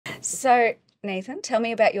So, Nathan, tell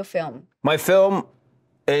me about your film. My film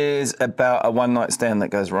is about a one-night stand that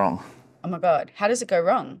goes wrong. Oh my God, how does it go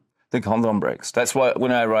wrong? The condom breaks. That's why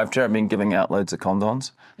when I arrived here, I've been giving out loads of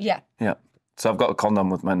condoms. Yeah. Yeah. So I've got a condom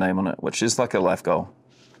with my name on it, which is like a life goal.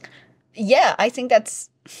 Yeah, I think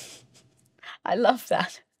I love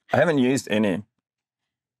that. I haven't used any.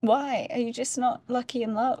 Why? Are you just not lucky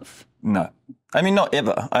in love? No. I mean, not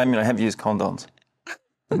ever. I mean, I have used condoms.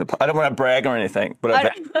 I don't want to brag or anything,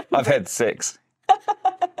 but I've had sex.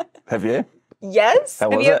 Have you? Yes. How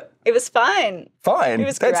was it? It was fine. Fine. It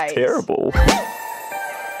was That's great. terrible.